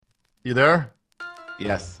You there?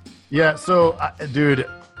 Yes. Yeah. So, dude,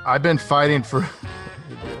 I've been fighting for.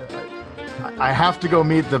 I have to go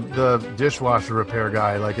meet the dishwasher repair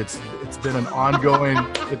guy. Like it's been an ongoing.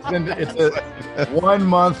 It's a 1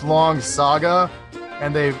 month long saga,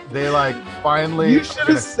 and they like finally. You should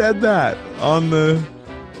have said that on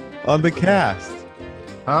the cast.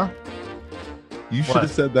 Huh? You should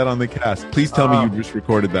have said that on the cast. Please tell me you just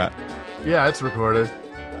recorded that. Yeah, it's recorded.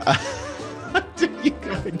 You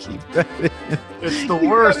gotta keep that in. It's the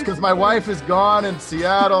worst because my wife is gone in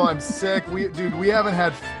Seattle. I'm sick. We haven't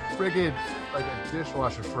had friggin' like a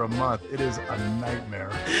dishwasher for a month. It is a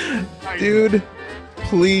nightmare. Dude,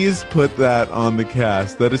 please put that on the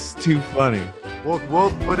cast. That is too funny.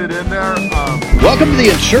 We'll put it in there. Welcome to the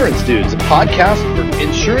Insurance Dudes, a podcast for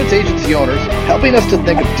insurance agency owners, helping us to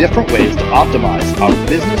think of different ways to optimize our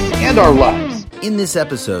business and our lives. In this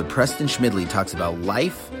episode, Preston Schmidli talks about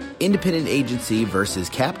life, independent agency versus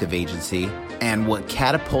captive agency, and what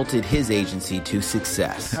catapulted his agency to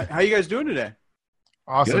success. How you guys doing today?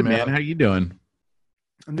 Awesome, Good, man. How you doing?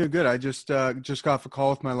 I'm doing good. I just got off a call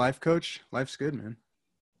with my life coach. Life's good, man.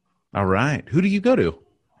 All right. Who do you go to?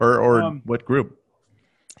 Or what group?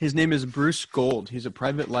 His name is Bruce Gold. He's a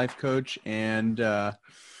private life coach, and the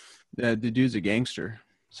dude's a gangster.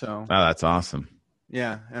 So, Oh, that's awesome.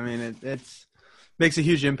 yeah, I mean, it's makes a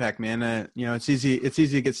huge impact, man. It's easy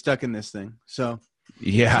to get stuck in this thing. So,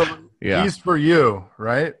 Yeah. Yeah. He's for you,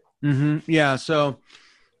 right? yeah. So,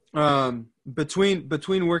 between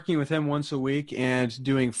working with him once a week and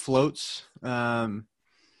doing floats,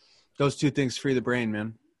 those two things free the brain,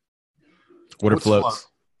 man. What are What's floats?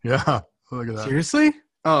 Yeah. Look at that. Seriously?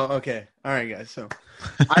 Oh, okay. All right, guys. So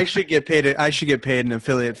I should get paid an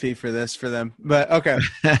affiliate fee for this for them. But okay.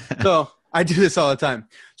 So I do this all the time.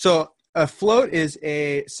 So a float is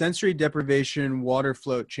a sensory deprivation water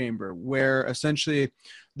float chamber where essentially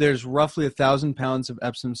there's roughly 1,000 pounds of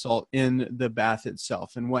Epsom salt in the bath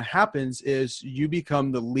itself. And what happens is you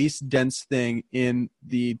become the least dense thing in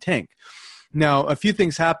the tank. Now, a few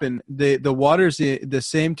things happen. The water is the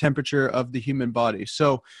same temperature of the human body.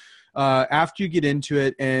 So after you get into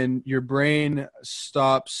it and your brain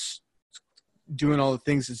stops doing all the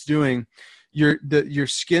things it's doing, your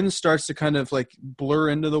skin starts to kind of like blur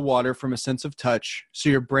into the water from a sense of touch. So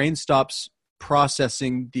your brain stops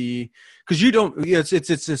processing because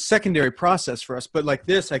it's a secondary process for us, but like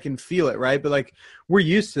this, I can feel it, right? But like we're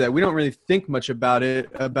used to that. We don't really think much about it,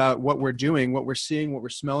 about what we're doing, what we're seeing, what we're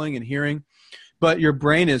smelling and hearing. But your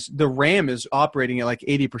brain the RAM is operating at like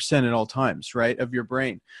 80% at all times, right, of your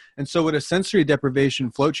brain. And so what a sensory deprivation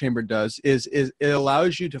float chamber does is it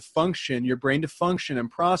allows you to function, your brain to function and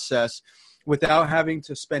process without having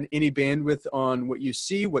to spend any bandwidth on what you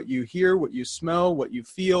see, what you hear, what you smell, what you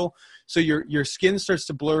feel. So your skin starts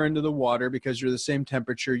to blur into the water because you're the same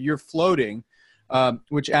temperature. You're floating.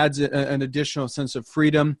 Which adds an additional sense of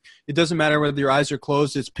freedom. It doesn't matter whether your eyes are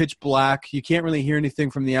closed, it's pitch black. You can't really hear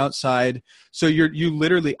anything from the outside. So you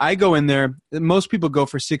literally, I go in there, most people go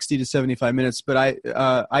for 60 to 75 minutes, but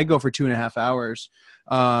I go for 2.5 hours.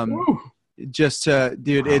 Just to,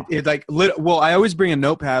 dude, wow. I always bring a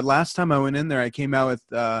notepad. Last time I went in there, I came out with,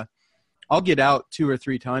 I'll get out 2 or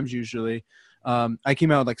 3 times usually. I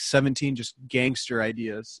came out with like 17 just gangster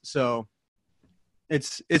ideas. So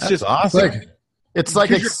it's That's just awesome. It's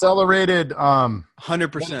like accelerated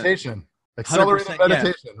 100% meditation. Accelerated 100%,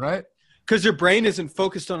 meditation, right? Because your brain isn't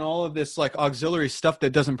focused on all of this like auxiliary stuff that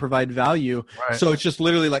doesn't provide value. Right. So it's just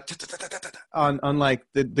literally like on like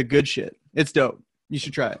the good shit. It's dope. You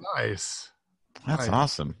should try it. Nice. That's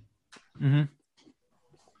awesome. Mm-hmm.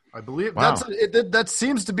 I believe Wow. that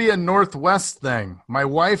seems to be a Northwest thing. My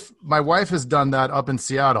wife has done that up in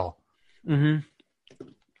Seattle. Mm-hmm.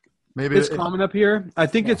 Maybe It's common up here. I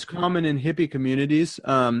think it's common in hippie communities.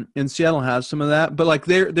 And Seattle has some of that. But like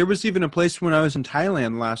there was even a place when I was in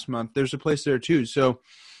Thailand last month. There's a place there too. So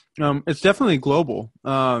it's definitely global.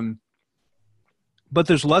 But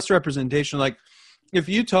there's less representation. Like if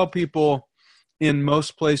you tell people in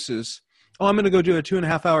most places, oh, I'm going to go do a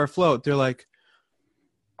 2.5 hour float, they're like,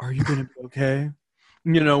 are you going to be okay?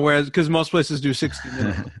 Whereas because most places do 60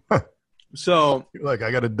 minutes. So you're like, I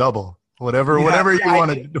got a double. Whatever you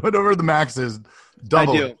want to, whatever the max is,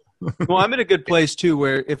 double. I do. Well, I'm in a good place too,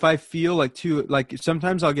 where if I feel like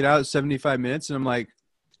sometimes I'll get out at 75 minutes and I'm like,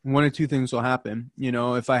 one or two things will happen.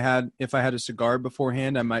 If I had a cigar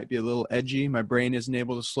beforehand, I might be a little edgy. My brain isn't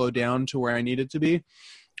able to slow down to where I need it to be.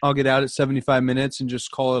 I'll get out at 75 minutes and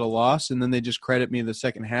just call it a loss. And then they just credit me the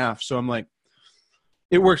second half. So I'm like,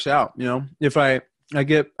 it works out. If I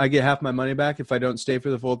get half my money back if I don't stay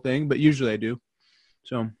for the full thing, but usually I do.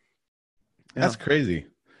 So. Yeah. That's crazy.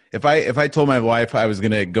 If I told my wife I was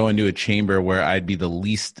gonna go into a chamber where I'd be the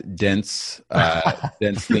least dense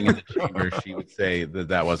thing in the chamber, she would say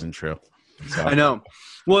that wasn't true. So. I know.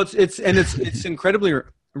 Well, it's incredibly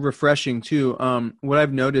refreshing too. What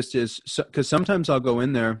I've noticed is because sometimes I'll go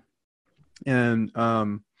in there, and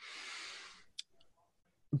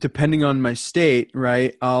depending on my state,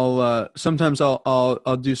 right, I'll sometimes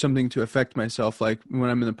I'll do something to affect myself. Like when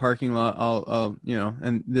I'm in the parking lot, I'll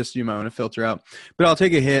and this you might want to filter out, but I'll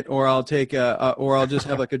take a hit, or I'll take or I'll just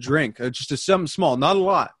have like a drink, just something small, not a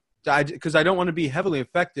lot, because I don't want to be heavily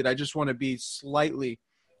affected. I just want to be slightly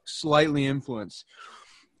influenced.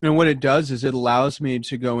 And what it does is it allows me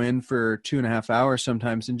to go in for 2.5 hours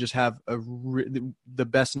sometimes and just have the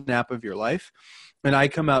best nap of your life. And I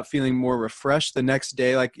come out feeling more refreshed the next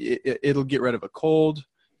day. Like it'll get rid of a cold.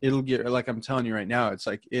 It'll get, like I'm telling you right now, it's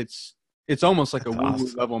like, it's almost like a woo-woo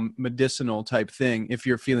level medicinal type thing if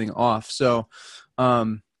you're feeling off. So,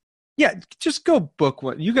 yeah, just go book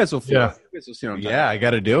one. You guys will feel it. You guys will see what I'm talking about. I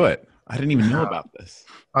got to do it. I didn't even know about this.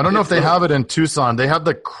 I don't know if they have it in Tucson. They have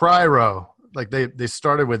the cryo. Like they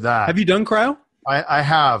started with that. Have you done cryo? I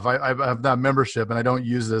have. I have that membership, and I don't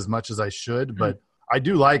use it as much as I should, but I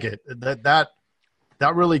do like it. That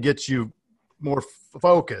really gets you more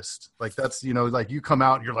focused. Like that's, like you come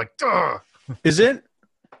out and you're like, duh. Is it?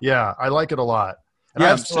 Yeah, I like it a lot. And I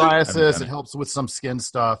have psoriasis. It helps with some skin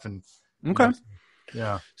stuff. And okay.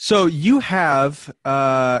 Yeah. So you have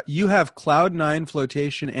Cloud9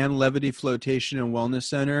 Flotation and Levity Flotation and Wellness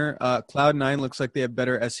Center. Cloud9 looks like they have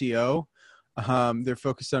better SEO. They're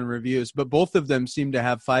focused on reviews, but both of them seem to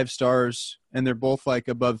have 5 stars, and they're both like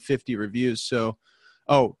above 50 reviews. So,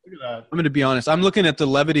 I'm going to be honest. I'm looking at the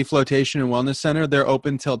Levity Flotation and Wellness Center. They're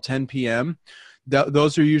open till 10 p.m.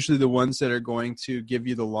 Those are usually the ones that are going to give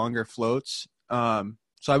you the longer floats. So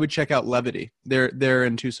I would check out Levity. They're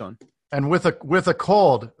in Tucson. And with a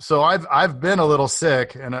cold, so I've been a little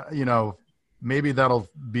sick, and maybe that'll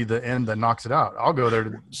be the end that knocks it out. I'll go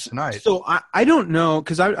there tonight. So I don't know,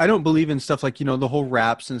 because I don't believe in stuff like the whole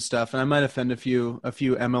wraps and stuff, and I might offend a few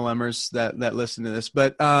MLMers that listen to this,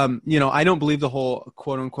 but I don't believe the whole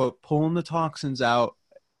quote unquote pulling the toxins out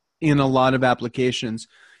in a lot of applications,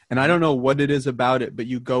 and I don't know what it is about it, but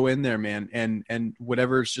you go in there, man, and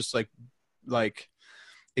whatever is just like.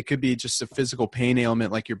 It could be just a physical pain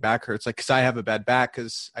ailment, like your back hurts. Like, because I have a bad back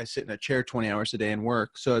because I sit in a chair 20 hours a day and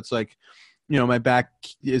work. So it's like, my back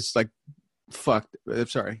is like fucked. I'm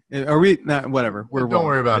sorry. Are we not? Whatever. Don't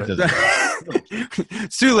worry about it.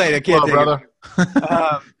 It's too late. I can't take brother.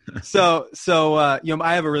 It. So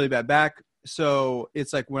I have a really bad back. So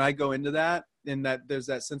it's like when I go into that, and that there's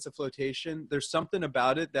that sense of flotation, there's something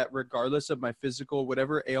about it that regardless of my physical,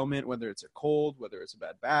 whatever ailment, whether it's a cold, whether it's a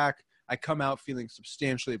bad back, I come out feeling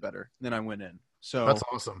substantially better than I went in. So that's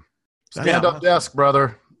awesome. Stand-up desk,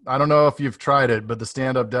 brother. I don't know if you've tried it, but the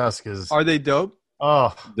stand-up desk is. Are they dope?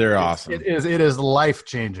 Oh, they're awesome. It is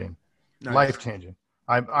life-changing. Nice. Life-changing.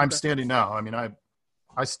 I'm standing now. I mean,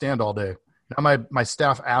 I stand all day. Now my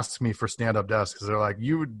staff asks me for stand-up desks because they're like,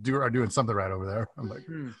 you are doing something right over there. I'm like,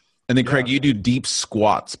 And then Craig, you do deep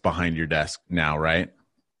squats behind your desk now, right?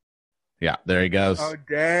 Yeah, there he goes. Oh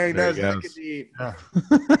dang, that was goes. deep. Yeah.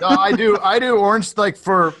 No, I do orange, like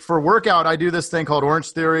for workout. I do this thing called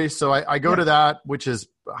Orange Theory. So I go to that, which is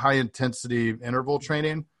high intensity interval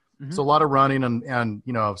training. Mm-hmm. So a lot of running and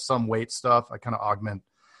some weight stuff. I kind of augment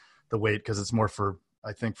the weight because it's more for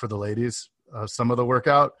the ladies. Some of the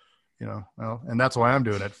workout, and that's why I'm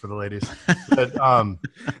doing it for the ladies. But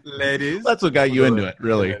ladies, that's what got you into it,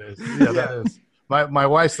 really. Yeah, that is. My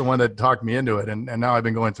wife's the one that talked me into it, and now I've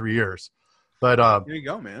been going 3 years. But there you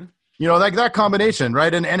go, man. Like that combination,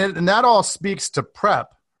 right? And that all speaks to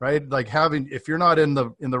prep, right? Like if you're not in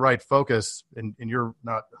the right focus and you're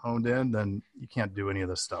not honed in, then you can't do any of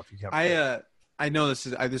this stuff. You can't. I know this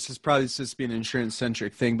is probably just be an insurance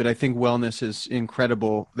centric thing, but I think wellness is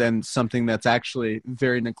incredible and something that's actually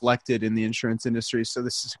very neglected in the insurance industry. So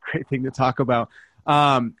this is a great thing to talk about.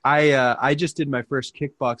 I just did my first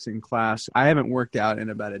kickboxing class. I haven't worked out in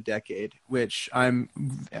about a decade, which I'm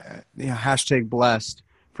hashtag blessed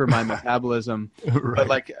for my metabolism.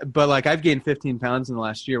 Right. But like I've gained 15 pounds in the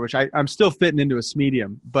last year, which I'm still fitting into a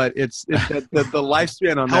medium, but it's the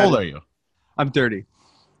lifespan on that. How old are you? I'm 30.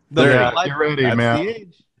 You're ready,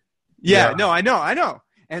 man. Yeah, no, I know.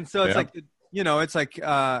 And so it's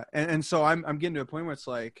and so I'm getting to a point where it's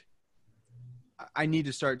like, I need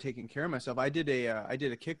to start taking care of myself. I did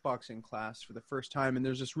a kickboxing class for the first time, and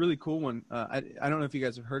there's this really cool one. I don't know if you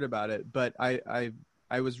guys have heard about it, but I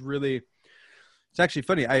was really, it's actually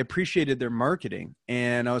funny. I appreciated their marketing,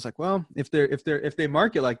 and I was like, well, if they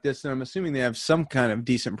market like this, then I'm assuming they have some kind of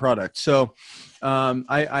decent product. So,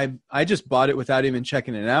 I just bought it without even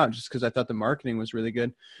checking it out, just because I thought the marketing was really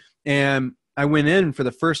good. And I went in for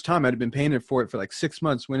the first time. I'd been paying for it for like 6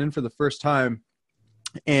 months. Went in for the first time,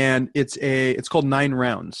 and it's called 9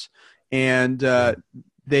 rounds, and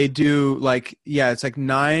they do it's like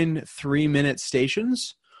 9 3-minute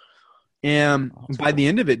stations. And by the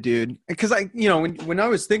end of it, dude, because when I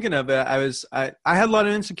was thinking of it, I had a lot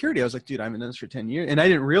of insecurity. I was like, dude, I've been in this for 10 years. And I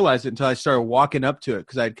didn't realize it until I started walking up to it,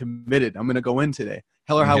 because I had committed. I'm going to go in today.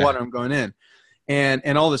 Hell or high water, I'm going in.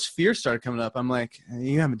 And all this fear started coming up. I'm like,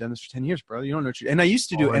 you haven't done this for 10 years, bro. You don't know what you're. And I used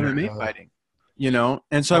to do MMA fighting,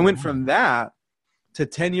 And so I went from that to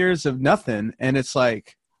 10 years of nothing. And it's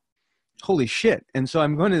like, holy shit. And so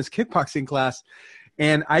I'm going to this kickboxing class.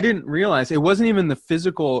 And I didn't realize it wasn't even the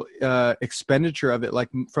physical expenditure of it, like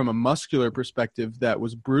from a muscular perspective, that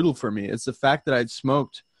was brutal for me. It's the fact that I'd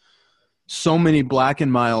smoked so many Black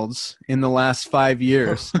and Milds in the last 5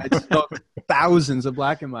 years. I'd smoked thousands of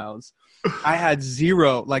Black and Milds. I had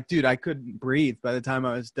zero, dude, I couldn't breathe by the time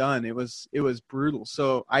I was done. It was brutal.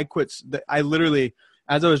 So I quit. I literally,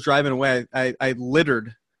 as I was driving away, I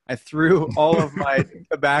littered. I threw all of my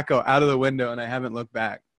tobacco out of the window, and I haven't looked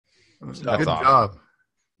back. So, good job.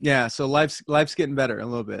 Yeah, so life's getting better a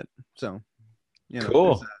little bit. So,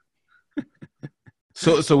 cool.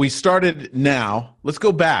 So we started now. Let's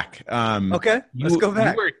go back. Okay, let's go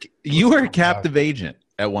back. You were a captive agent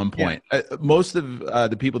at one point. Yeah. Most of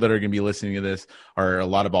the people that are going to be listening to this are a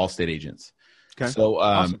lot of Allstate agents. Okay. So,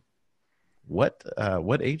 awesome. What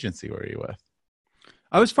agency were you with?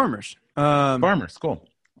 I was Farmers. Farmers, cool.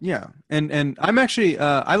 Yeah, and I'm actually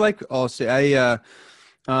I like Allstate.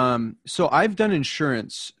 So I've done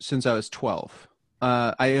insurance since I was 12.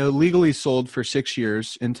 I illegally sold for 6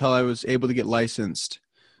 years until I was able to get licensed.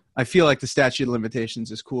 I feel like the statute of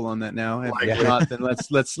limitations is cool on that now. If not, then let's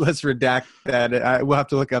redact that. We'll have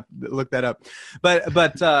to look that up. But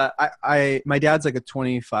my dad's like a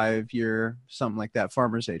 25-year something like that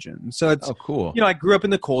Farmers agent, and so it's cool. I grew up in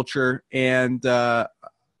the culture, and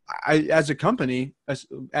as a company,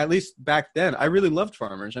 at least back then, I really loved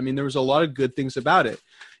Farmers. I mean, there was a lot of good things about it.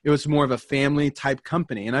 It was more of a family type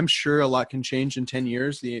company, and I'm sure a lot can change in 10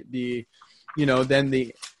 years. This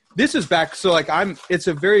is back. So it's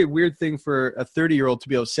a very weird thing for a 30-year-old to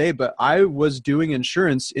be able to say, but I was doing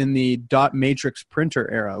insurance in the dot matrix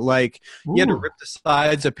printer era. You had to rip the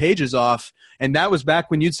sides of pages off. And that was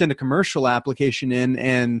back when you'd send a commercial application in,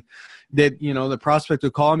 and that, the prospect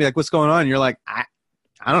would call and be like, what's going on? And you're like,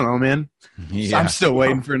 I don't know, man. Yeah. So I'm still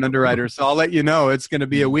waiting for an underwriter, so I'll let you know. It's going to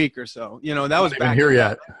be a week or so. That was back here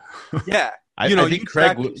yet. Yeah, I think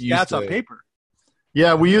Craig used stats on paper.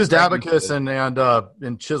 Yeah, we used Abacus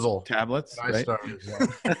and Chisel tablets. Right?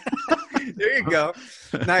 There you go.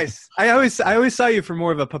 Nice. I always saw you for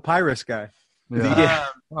more of a papyrus guy. Yeah.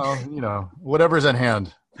 Well, whatever's at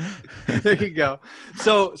hand. There you go.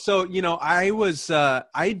 So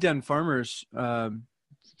I'd done Farmers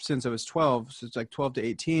since I was 12, so it's like 12 to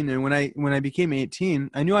 18. And when I became 18,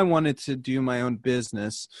 I knew I wanted to do my own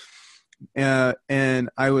business. And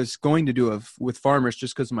I was going to do it with Farmers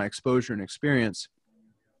just because of my exposure and experience.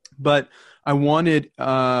 But I wanted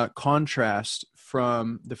contrast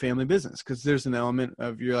from the family business, because there's an element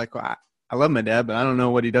of you're like, well, I love my dad, but I don't know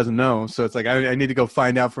what he doesn't know. So it's like I need to go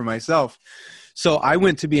find out for myself. So I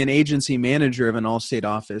went to be an agency manager of an Allstate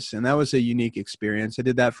office, and that was a unique experience. I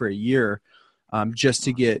did that for a year. Just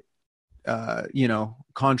to get,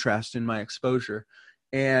 contrast in my exposure,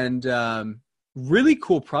 and really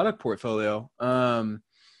cool product portfolio.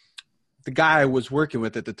 The guy I was working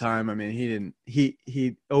with at the time, I mean,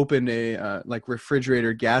 he opened a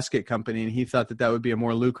refrigerator gasket company, and he thought that would be a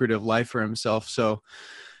more lucrative life for himself. So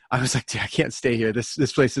I was like, dude, I can't stay here.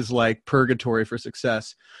 This place is like purgatory for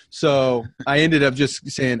success. So I ended up just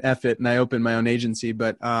saying F it, and I opened my own agency.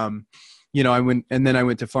 But I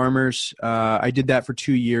went to Farmers. I did that for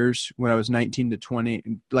 2 years when I was 19 to 20,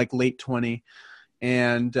 like late 20.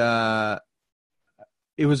 And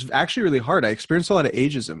it was actually really hard. I experienced a lot of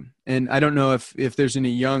ageism. And I don't know if there's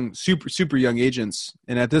any young, super, super young agents.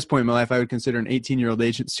 And at this point in my life, I would consider an 18-year-old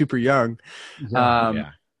agent super young.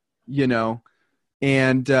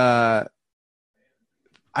 And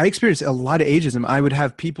I experienced a lot of ageism. I would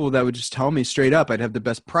have people that would just tell me straight up I'd have the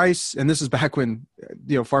best price. And this is back when,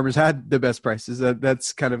 Farmers had the best prices.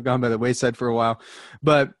 That's kind of gone by the wayside for a while.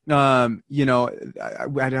 But,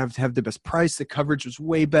 I'd have to have the best price. The coverage was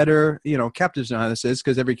way better. Captives know how this is,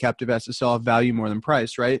 because every captive has to sell value more than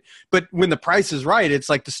price, right? But when the price is right, it's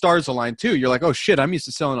like the stars align too. You're like, oh shit, I'm used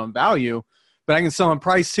to selling on value. but I can sell on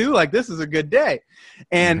price too. Like, this is a good day.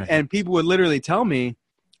 And people would literally tell me,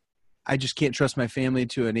 I just can't trust my family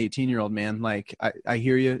to an 18-year-old, man. Like, I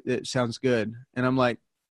hear you. It sounds good. And I'm like,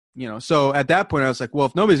 so at that point I was like, well,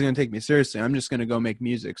 if nobody's going to take me seriously, I'm just going to go make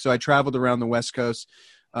music. So I traveled around the West Coast,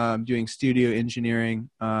 doing studio engineering,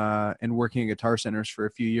 and working at guitar centers for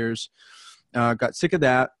a few years. Got sick of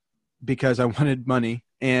that because I wanted money.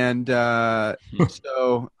 And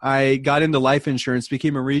so I got into life insurance,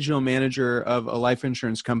 became a regional manager of a life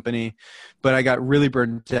insurance company, but I got really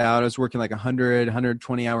burnt out. I was working like 100,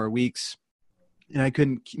 120-hour weeks, and I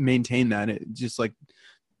couldn't maintain that.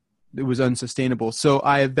 It was unsustainable. So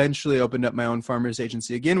I eventually opened up my own farmers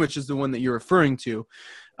agency again, which is the one that you're referring to.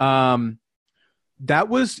 That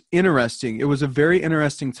was interesting. It was a very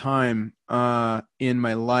interesting time in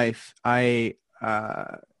my life. It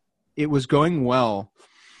was going well.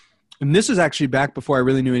 And this is actually back before I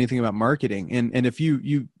really knew anything about marketing. And if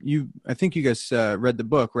you I think you guys read the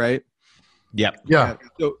book, right? Yep. Yeah.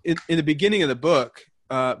 So in the beginning of the book,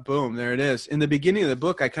 boom, there it is. In the beginning of the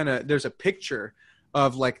book, there's a picture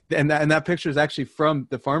of like, and that picture is actually from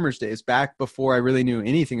the farmers' days, back before I really knew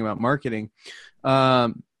anything about marketing.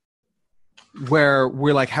 Where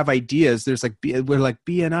we're like, have ideas. There's like, we're like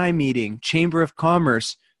BNI meeting, Chamber of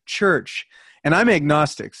Commerce, church. And I'm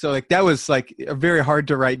agnostic. So like, that was like very hard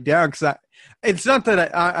to write down, because it's not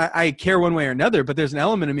that I care one way or another, but there's an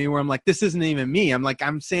element of me where I'm like, this isn't even me. I'm like,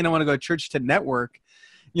 I'm saying I want to go to church to network.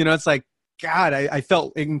 It's like, God, I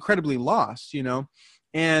felt incredibly lost,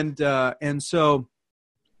 and so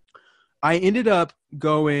I ended up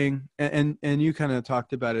going, and you kind of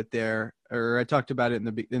talked about it there, or I talked about it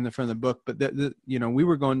in the front of the book, but we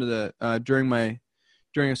were going to the,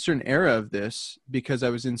 during a certain era of this, because I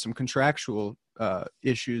was in some contractual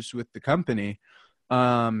issues with the company,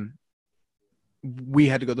 we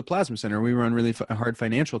had to go to the plasma center. We were on really hard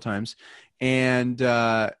financial times. And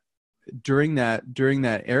during that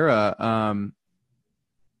era,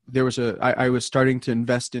 I was starting to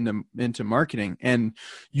invest into marketing. And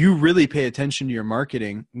you really pay attention to your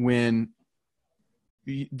marketing when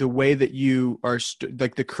the way that you are,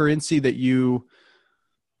 like the currency that you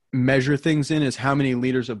measure things in is how many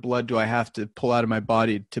liters of blood do I have to pull out of my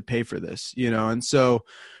body to pay for this, and so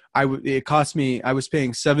it cost me, I was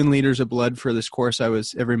paying 7 liters of blood for this course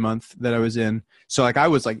every month that I was in. So like, I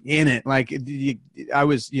was like in it, like I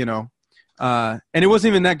was, and it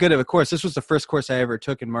wasn't even that good of a course. This was the first course I ever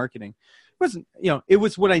took in marketing. It wasn't, it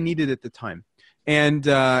was what I needed at the time.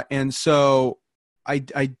 And so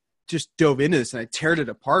I just dove into this and I teared it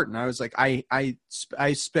apart. And I was like, I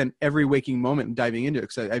spent every waking moment diving into it,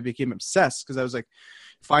 because I became obsessed, because I was like,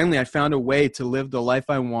 finally I found a way to live the life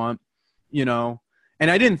I want, and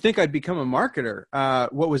I didn't think I'd become a marketer.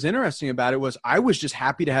 What was interesting about it was I was just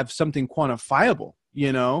happy to have something quantifiable,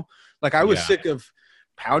 like I was sick of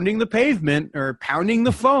pounding the pavement or pounding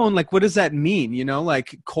the phone. Like, what does that mean?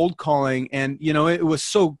 Like cold calling. And, it was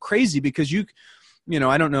so crazy because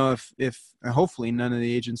I don't know if hopefully none of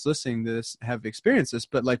the agents listening to this have experienced this,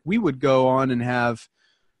 but like we would go on and have,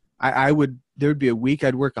 there would be a week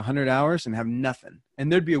I'd work 100 hours and have nothing.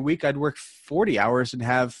 And there'd be a week I'd work 40 hours and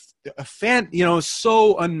have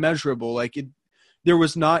so unmeasurable. Like there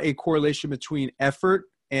was not a correlation between effort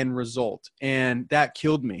and result. And that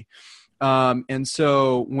killed me. And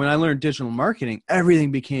so when I learned digital marketing,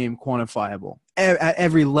 everything became quantifiable at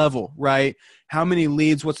every level, right? How many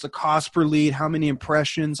leads, what's the cost per lead? How many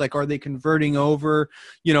impressions? Like, are they converting over?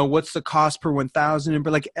 What's the cost per 1,000?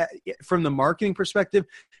 But like from the marketing perspective,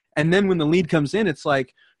 and then when the lead comes in, it's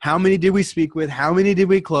like, how many did we speak with? How many did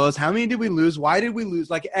we close? How many did we lose? Why did we lose?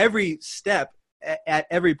 Like every step at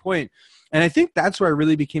every point. And I think that's where I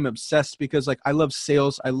really became obsessed, because like I love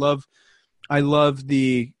sales. I love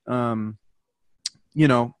the,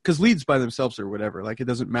 because leads by themselves or whatever, like it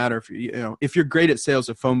doesn't matter if you're great at sales,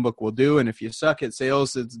 a phone book will do. And if you suck at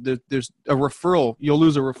sales, there's a referral, you'll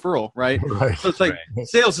lose a referral. Right. So it's like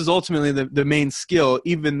sales is ultimately the main skill,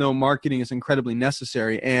 even though marketing is incredibly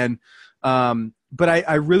necessary. And, but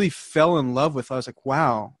I really fell in love with, I was like,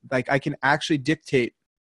 wow, like I can actually dictate,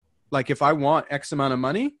 like if I want X amount of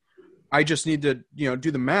money, I just need to,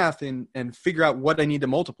 do the math and figure out what I need to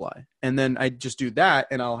multiply. And then I just do that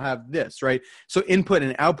and I'll have this, right? So input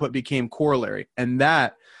and output became corollary, and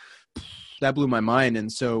that blew my mind.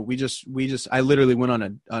 And so I literally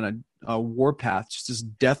went on a war path, just this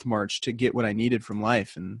death march to get what I needed from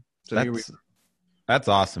life. And so that's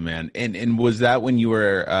awesome, man. And was that when you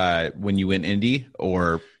were, when you went indie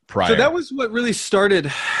or prior? So that was what really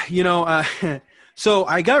started, so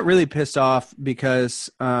I got really pissed off because,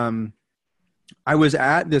 I was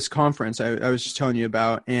at this conference I was just telling you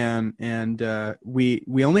about, and we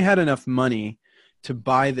only had enough money to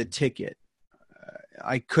buy the ticket.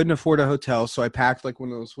 I couldn't afford a hotel, so I packed like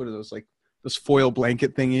one of those, what are those, like those foil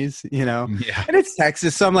blanket thingies, you know? Yeah. And it's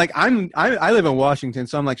Texas, so I'm like, I live in Washington,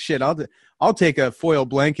 so I'm like, shit, I'll take a foil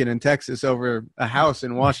blanket in Texas over a house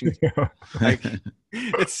in Washington. Like,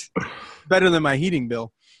 it's better than my heating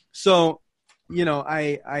bill. So, you know,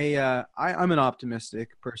 I'm an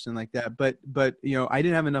optimistic person like that, but you know, I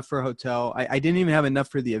didn't have enough for a hotel. I didn't even have enough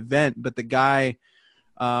for the event, but the guy,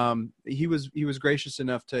 he was gracious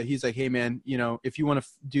enough to, he's like, hey man, you know, if you want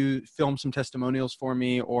to film some testimonials for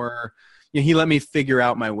me, or, you know, he let me figure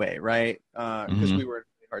out my way. Right. Cause we were in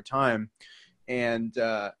a hard time. And,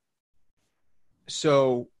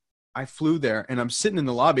 so I flew there and I'm sitting in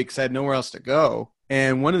the lobby cause I had nowhere else to go.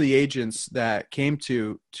 And one of the agents that came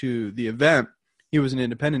to the event, he was an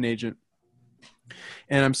independent agent,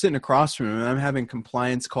 and I'm sitting across from him and I'm having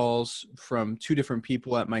compliance calls from two different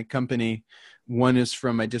people at my company. One is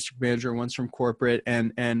from my district manager, one's from corporate.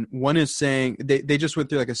 And one is saying they just went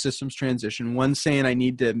through like a systems transition. One's saying I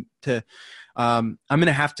need to I'm going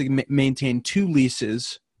to have to maintain 2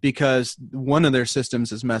 leases because one of their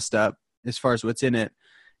systems is messed up as far as what's in it.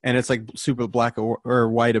 And it's like super black or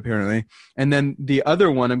white apparently. And then the other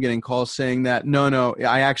one, I'm getting calls saying that, no,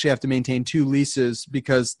 I actually have to maintain 2 leases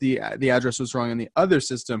because the address was wrong on the other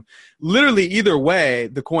system. Literally either way,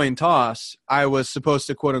 the coin toss, I was supposed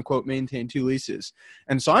to quote unquote maintain 2 leases.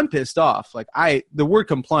 And so I'm pissed off. Like the word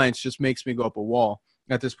compliance just makes me go up a wall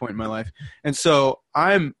at this point in my life. And so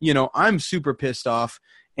I'm super pissed off.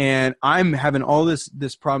 And I'm having all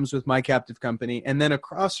this problems with my captive company. And then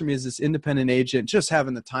across from me is this independent agent just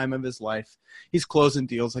having the time of his life. He's closing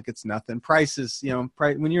deals like it's nothing. Prices, you know,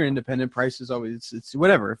 when you're independent, prices always, it's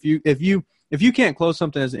whatever. If you can't close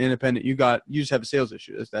something as an independent, you just have a sales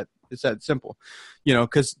issue. It's that simple, you know,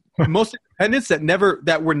 because most independents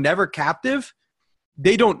that were never captive,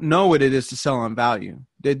 they don't know what it is to sell on value.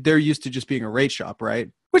 They're used to just being a rate shop, right?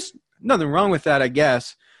 Which nothing wrong with that, I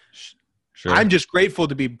guess. Sure. I'm just grateful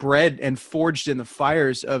to be bred and forged in the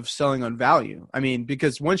fires of selling on value. I mean,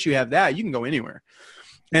 because once you have that, you can go anywhere.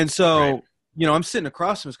 And so, right. You know, I'm sitting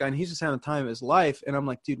across from this guy and he's just having the time of his life. And I'm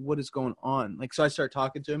like, dude, what is going on? Like, so I start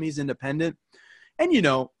talking to him. He's independent. And, you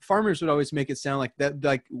know, farmers would always make it sound like that,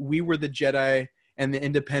 like we were the Jedi and the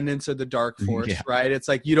independents are the dark force, yeah. Right? It's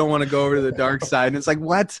like, you don't want to go over to the dark side. And it's like,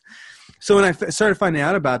 what? So when I started finding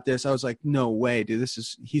out about this, I was like, no way, dude,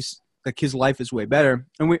 he's like his life is way better.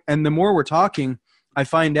 And the more we're talking, I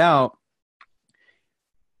find out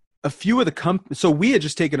a few of the so we had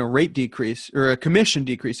just taken a rate decrease or a commission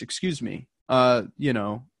decrease, excuse me. You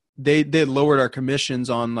know, they lowered our commissions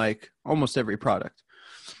on like almost every product.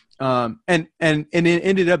 And it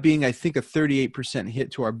ended up being, I think, a 38% hit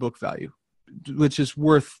to our book value, which is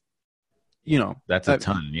worth, you know, that's a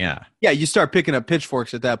ton. Yeah. Yeah. You start picking up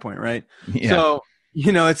pitchforks at that point. Right. Yeah. So,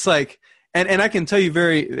 you know, it's like, and I can tell you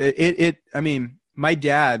I mean, my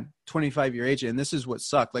dad, 25-year agent, and this is what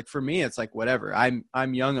sucked. Like for me, it's like, whatever. I'm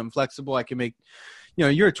young, I'm flexible. I can make, you know,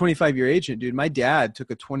 you're a 25-year agent, dude. My dad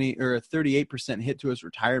took a 20 or a 38% hit to his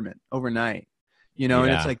retirement overnight, you know,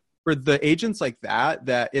 And it's like for the agents like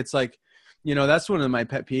that it's like, you know, that's one of my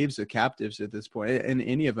pet peeves of captives at this point. And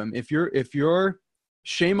any of them, if you're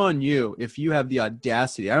shame on you if you have the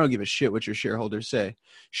audacity. I don't give a shit what your shareholders say.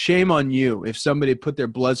 Shame on you if somebody put their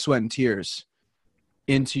blood, sweat, and tears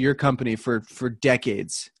into your company for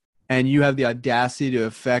decades, and you have the audacity to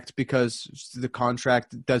affect because the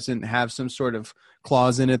contract doesn't have some sort of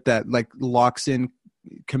clause in it that like locks in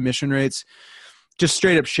commission rates. Just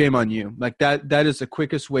straight up shame on you. Like that is the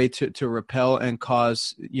quickest way to repel and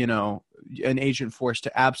cause, you know, an agent force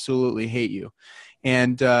to absolutely hate you.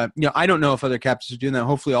 And, you know, I don't know if other captives are doing that.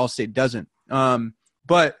 Hopefully Allstate doesn't.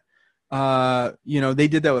 But you know, they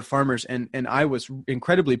did that with farmers and I was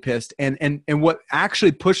incredibly pissed. And what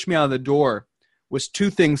actually pushed me out of the door was 2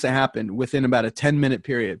 things that happened within about a 10-minute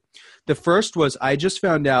period. The first was I just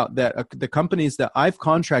found out that the companies that I've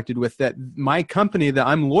contracted with, that my company that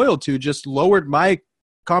I'm loyal to just lowered my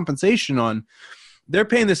compensation on. They're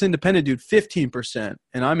paying this independent dude 15%,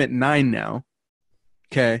 and I'm at 9% now.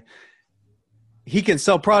 Okay. He can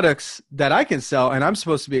sell products that I can sell, and I'm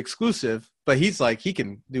supposed to be exclusive, but he's like, he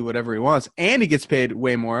can do whatever he wants, and he gets paid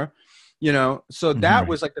way more, you know? So that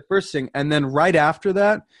was like the first thing. And then right after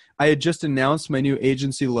that, I had just announced my new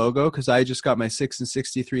agency logo because I just got my 6 and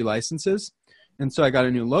 63 licenses. And so I got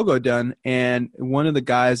a new logo done, and one of the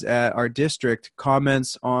guys at our district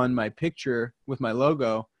comments on my picture with my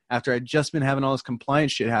logo after I'd just been having all this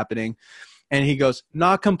compliance shit happening. And he goes,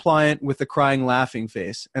 not compliant, with the crying laughing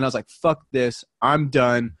face. And I was like, fuck this. I'm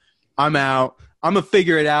done. I'm out. I'm gonna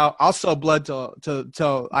figure it out. I'll sell blood till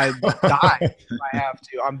I die if I have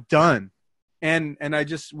to. I'm done. And I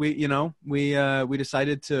just we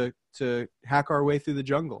decided to hack our way through the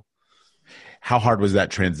jungle. How hard was that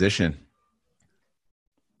transition?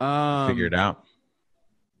 Figure it out.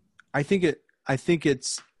 I think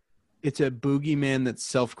it's a boogeyman that's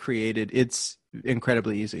self-created. It's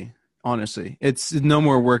incredibly easy. Honestly, it's no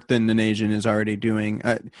more work than an agent is already doing.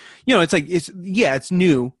 It's like it's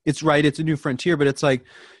new. It's right. It's a new frontier, but it's like,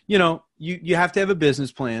 you have to have a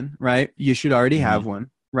business plan, right? You should already have one,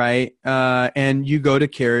 right? And you go to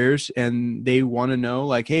carriers and they want to know,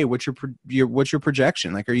 like, hey, what's your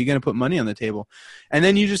projection? Like, are you going to put money on the table? And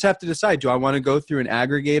then you just have to decide, do I want to go through an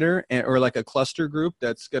aggregator or like a cluster group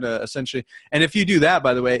that's going to essentially, and if you do that,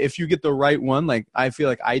 by the way, if you get the right one, like I feel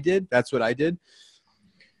like I did, that's what I did.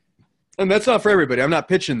 And that's not for everybody. I'm not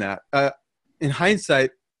pitching that. In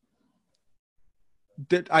hindsight,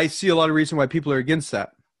 that I see a lot of reason why people are against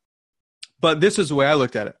that. But this is the way I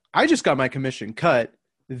looked at it. I just got my commission cut.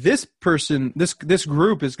 This person, this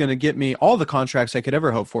group is going to get me all the contracts I could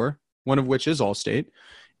ever hope for, one of which is Allstate.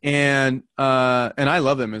 And I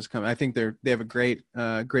love them as I think they have a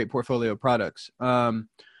great portfolio of products.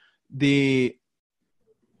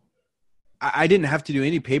 I didn't have to do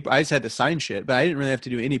any paper. I just had to sign shit, but I didn't really have to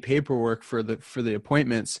do any paperwork for the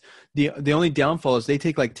appointments. The only downfall is they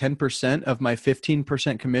take like 10% of my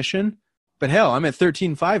 15% commission. But hell, I'm at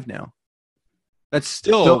 13.5 now. That's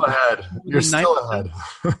still ahead. You're still ahead.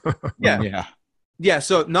 Yeah.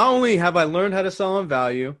 So not only have I learned how to sell on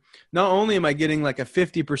value, not only am I getting like a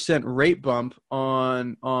 50% rate bump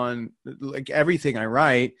on like everything I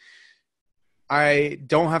write, I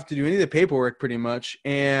don't have to do any of the paperwork pretty much.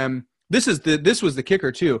 And this was the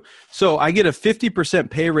kicker too. So I get a 50%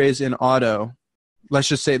 pay raise in auto. Let's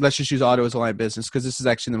just use auto as a line of business because this is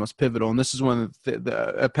actually the most pivotal. And this is one of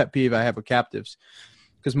a pet peeve I have with captives,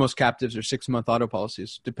 because most captives are 6-month auto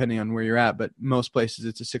policies, depending on where you're at. But most places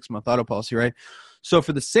it's a 6-month auto policy, right? So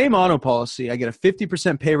for the same auto policy, I get a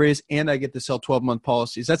 50% pay raise and I get to sell 12-month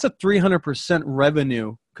policies. That's a 300%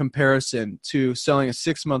 revenue comparison to selling a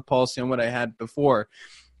 6-month policy on what I had before.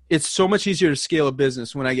 It's so much easier to scale a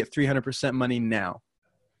business when I get 300% money now.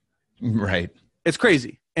 Right. It's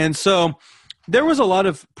crazy. And so there was a lot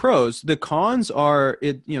of pros. The cons are,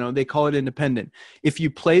 they call it independent. If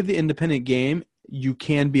you play the independent game, you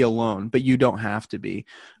can be alone, but you don't have to be.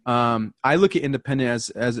 I look at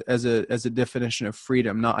independent as a definition of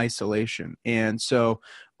freedom, not isolation. And so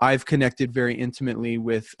I've connected very intimately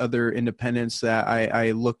with other independents that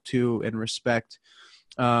I look to and respect.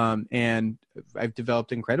 And I've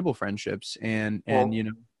developed incredible friendships and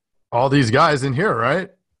all these guys in here,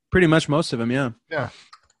 right? Pretty much most of them. Yeah.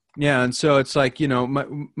 Yeah. And so it's like,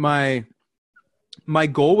 my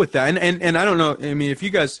goal with that, and I don't know, I mean, if you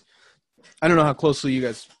guys, I don't know how closely you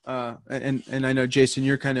guys, and I know Jason,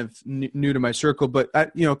 you're kind of new to my circle, but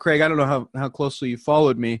Craig, I don't know how closely you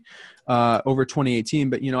followed me over 2018,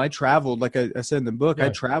 but I traveled, like I said in the book, I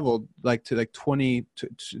traveled like to like 20.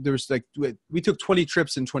 There was like we took 20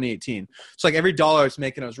 trips in 2018. It's like every dollar I was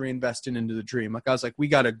making, I was reinvesting into the dream. Like I was like, we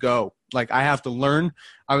got to go. Like I have to learn.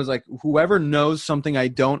 I was like, whoever knows something I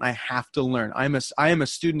don't, I have to learn. I am a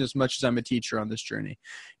student as much as I'm a teacher on this journey.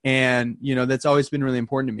 And, that's always been really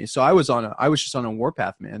important to me. So I was just on a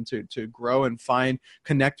warpath, man, to grow and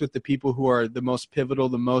connect with the people who are the most pivotal,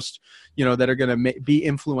 the most, that are going to be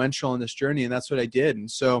influential in this journey. And that's what I did.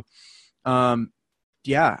 And so,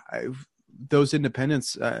 those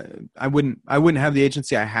independents, I wouldn't have the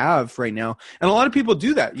agency I have right now. And a lot of people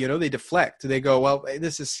do that, they deflect. They go, well,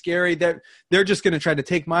 this is scary. They're just going to try to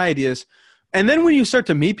take my ideas. And then when you start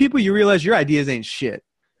to meet people, you realize your ideas ain't shit.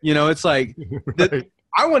 It's like, right.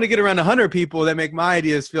 I want to get around 100 people that make my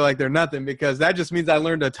ideas feel like they're nothing, because that just means I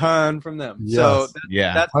learned a ton from them. Yes. So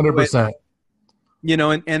that's 100%.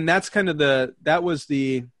 And that's kind of that was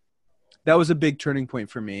a big turning point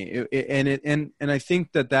for me. And I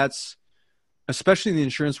think that's, especially in the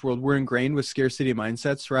insurance world, we're ingrained with scarcity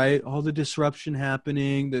mindsets, right? All the disruption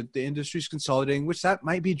happening, the industry's consolidating, which that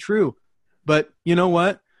might be true. But you know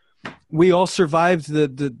what? We all survived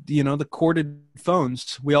the corded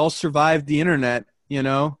phones. We all survived the internet,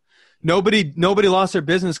 Nobody lost their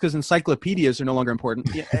business because encyclopedias are no longer important.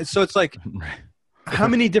 So it's like, how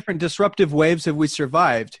many different disruptive waves have we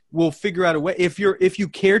survived? We'll figure out a way. If you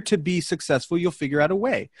care to be successful, you'll figure out a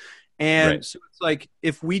way. And so it's like,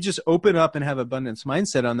 if we just open up and have abundance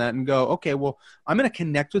mindset on that and go, okay, well, I'm going to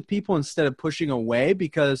connect with people instead of pushing away,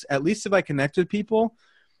 because at least if I connect with people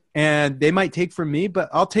and they might take from me, but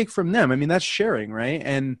I'll take from them. I mean, that's sharing, right?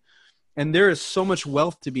 And And there is so much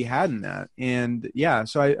wealth to be had in that. And yeah,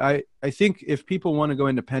 so I think if people want to go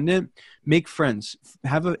independent, make friends,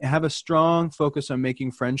 have a strong focus on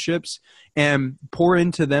making friendships and pour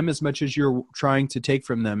into them as much as you're trying to take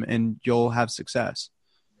from them, and you'll have success.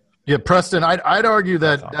 Yeah, Preston, I'd argue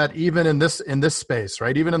that even in this space,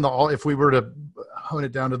 right? Even in if we were to hone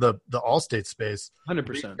it down to the Allstate space, 100%.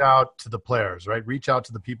 Reach out to the players, right? Reach out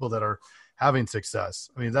to the people that are having success.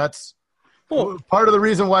 I mean, that's part of the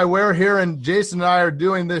reason why we're here, and Jason and I are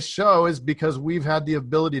doing this show is because we've had the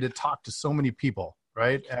ability to talk to so many people,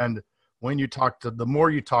 right? And when you talk to, the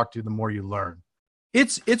more you talk to, the more you learn.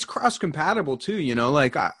 It's cross compatible too, you know.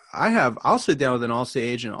 Like I'll sit down with an Allstate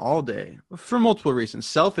agent all day for multiple reasons.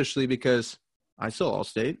 Selfishly, because I sell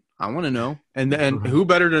Allstate, I want to know, and who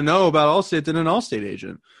better to know about Allstate than an Allstate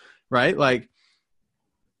agent, right? Like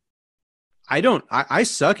I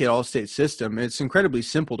suck at Allstate system. It's incredibly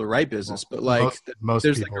simple to write business, but like most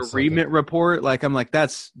there's like a remit report. Like I'm like,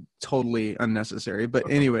 that's totally unnecessary.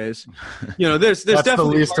 But anyways, you know, there's that's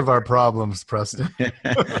definitely the least of our problems, Preston.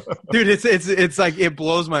 Dude, it's like, it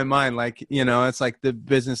blows my mind. Like, you know, it's like the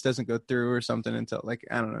business doesn't go through or something until, like,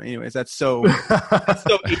 I don't know. Anyways, that's so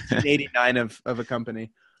 1889 of a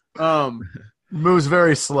company. Moves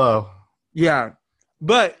very slow. Yeah.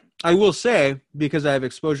 But I will say, because I have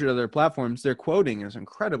exposure to their platforms, their quoting is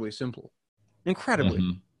incredibly simple. Incredibly.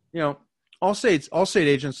 Mm-hmm. You know, Allstate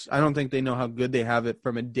agents, I don't think they know how good they have it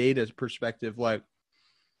from a data perspective. Like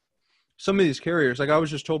some of these carriers, like I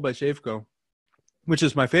was just told by Safeco, which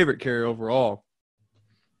is my favorite carrier overall,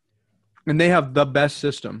 and they have the best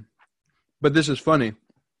system. But this is funny.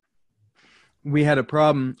 We had a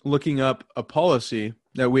problem looking up a policy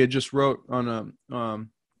that we had just wrote on a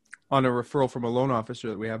referral from a loan officer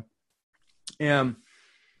that we have. And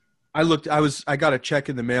I got a check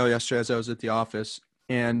in the mail yesterday as I was at the office,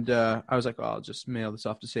 and I was like, oh, I'll just mail this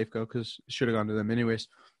off to Safeco because it should have gone to them anyways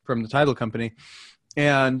from the title company.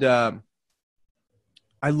 And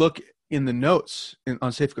I look in the notes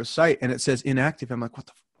on Safeco's site, and it says inactive. I'm like,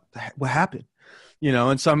 what the heck? What happened? You know,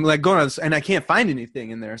 and so I'm like going on this, and I can't find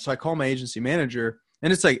anything in there. So I call my agency manager,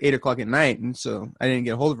 and it's like 8:00 at night, and so I didn't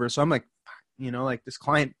get a hold of her. So I'm like, you know, like this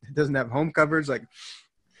client doesn't have home coverage. Like,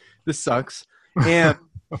 this sucks.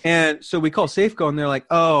 And so we call Safeco, and they're like,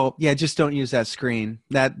 oh yeah, just don't use that screen.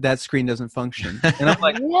 That screen doesn't function. And I'm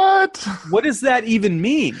like, what does that even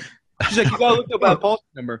mean? She's like, you gotta look up that policy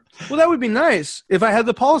number. Well, that would be nice if I had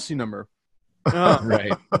the policy number.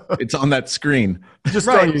 Right. It's on that screen. Just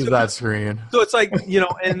don't use that screen. So it's like, you know,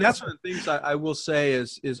 and that's one of the things I will say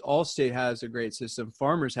is Allstate has a great system.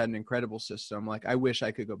 Farmers had an incredible system. Like, I wish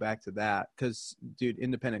I could go back to that because, dude,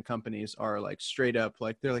 independent companies are like straight up,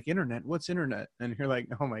 like, they're like, internet, what's internet? And you're like,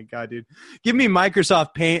 oh my God, dude, give me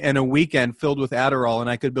Microsoft Paint and a weekend filled with Adderall and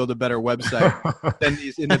I could build a better website than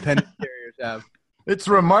these independent carriers have. It's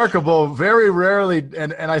remarkable. Very rarely,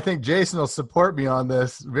 and I think Jason will support me on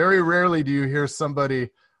this, very rarely do you hear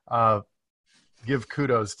somebody give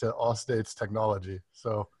kudos to Allstate's technology.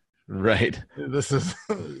 So right. This is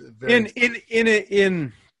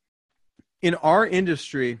in our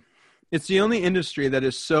industry, it's the only industry that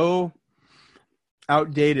is so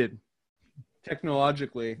outdated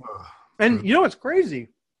technologically. And you know what's crazy?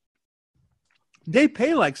 They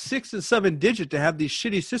pay like 6 and 7 digit to have these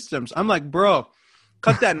shitty systems. I'm like, bro,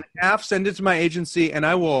 cut that in half, send it to my agency, and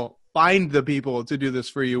I will find the people to do this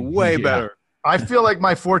for you way better. I feel like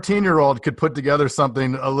my 14-year-old could put together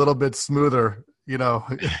something a little bit smoother, you know,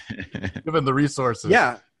 given the resources.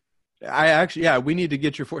 Yeah. We need to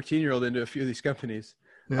get your 14-year-old into a few of these companies.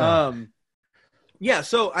 Yeah.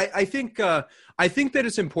 So I think that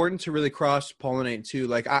it's important to really cross-pollinate too.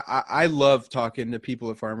 Like I love talking to people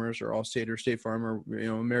at Farmers or Allstate or State Farm or, you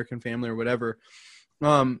know, American Family or whatever.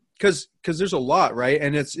 Cause there's a lot, right?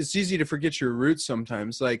 And it's easy to forget your roots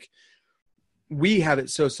sometimes. Like we have it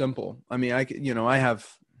so simple. I mean, I have,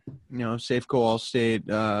 you know, Safeco, Allstate,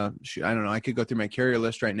 I don't know. I could go through my carrier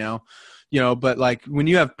list right now, you know, but like when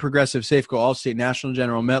you have Progressive, Safeco, Allstate, National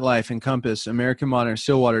General, MetLife, Encompass, American Modern,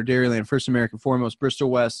 Stillwater, Dairyland, First American, Foremost, Bristol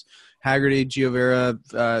West, Hagerty,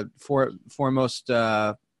 Giovera, Foremost,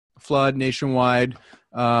 Flood, Nationwide,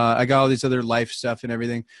 I got all these other life stuff and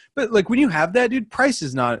everything. But like when you have that, dude, price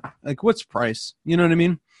is not like, what's price? You know what I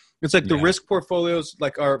mean? It's like the risk portfolios,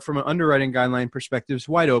 like are from an underwriting guideline perspective, is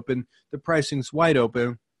wide open. The pricing's wide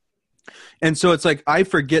open. And so it's like, I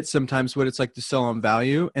forget sometimes what it's like to sell on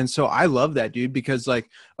value. And so I love that, dude, because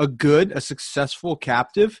like a successful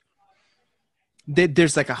captive,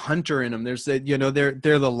 there's like a hunter in them. There's that, you know, they're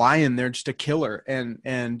the lion. They're just a killer.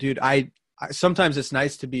 And dude, sometimes it's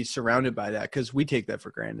nice to be surrounded by that because we take that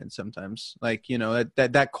for granted sometimes. Like, you know,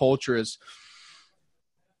 that culture is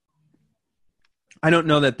I don't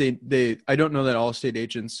know that I don't know that all estate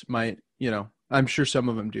agents might, I'm sure some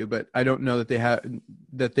of them do, but I don't know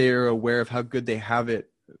that they are aware of how good they have it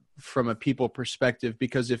from a people perspective,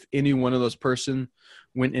 because if any one of those person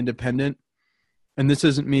went independent, and this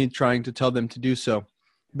isn't me trying to tell them to do so,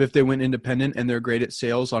 but if they went independent and they're great at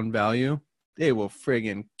sales on value, they will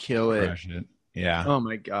friggin' kill it. Yeah. Oh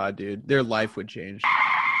my God, dude. Their life would change.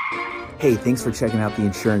 Hey, thanks for checking out the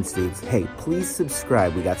Insurance Dudes. Hey, please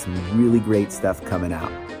subscribe. We got some really great stuff coming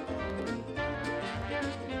out.